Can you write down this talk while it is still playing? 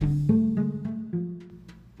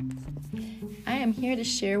am here to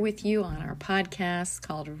share with you on our podcast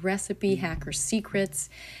called Recipe Hacker Secrets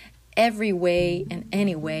every way and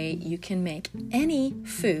any way you can make any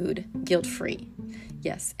food guilt-free.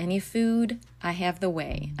 Yes, any food, I have the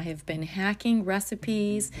way. I have been hacking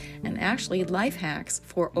recipes and actually life hacks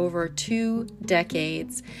for over 2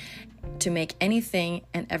 decades to make anything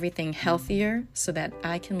and everything healthier so that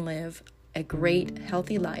I can live a great,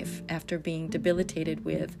 healthy life after being debilitated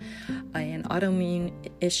with an autoimmune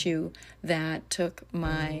issue that took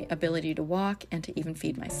my ability to walk and to even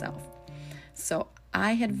feed myself. So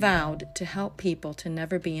I had vowed to help people to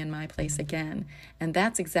never be in my place again. And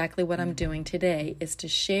that's exactly what I'm doing today, is to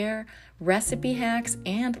share recipe hacks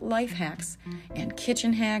and life hacks and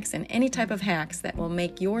kitchen hacks and any type of hacks that will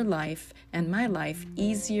make your life and my life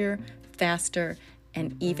easier, faster,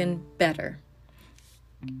 and even better.